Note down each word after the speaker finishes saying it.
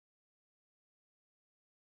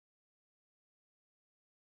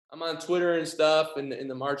I'm on Twitter and stuff, and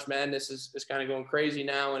the March Madness is kind of going crazy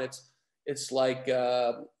now, and it's like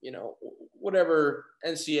whatever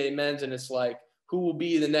NCAA men's, and it's like who will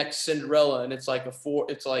be the next Cinderella, and it's like four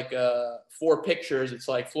pictures. It's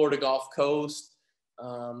like Florida Gulf Coast,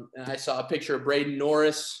 and I saw a picture of Braden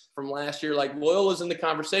Norris from last year. Like Loyola's in the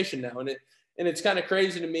conversation now, and it's kind of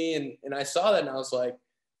crazy to me, and I saw that and I was like,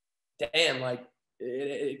 damn, like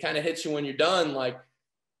it kind of hits you when you're done, like.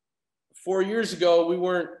 4 years ago,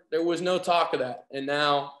 there was no talk of that. And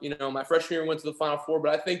now, my freshman year went to the Final Four,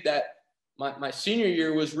 but I think that my senior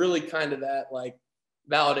year was really kind of that like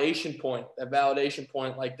validation point,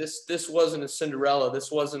 like this wasn't a Cinderella.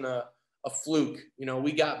 This wasn't a fluke.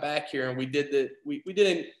 We got back here and we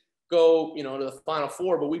didn't go, to the Final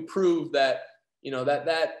Four, but we proved that,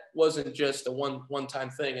 that wasn't just a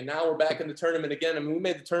one-time thing. And now we're back in the tournament again. I mean, we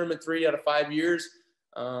made the tournament 3 out of 5 years.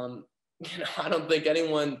 I don't think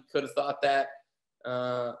anyone could have thought that,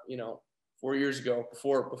 4 years ago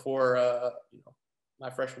before my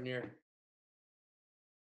freshman year.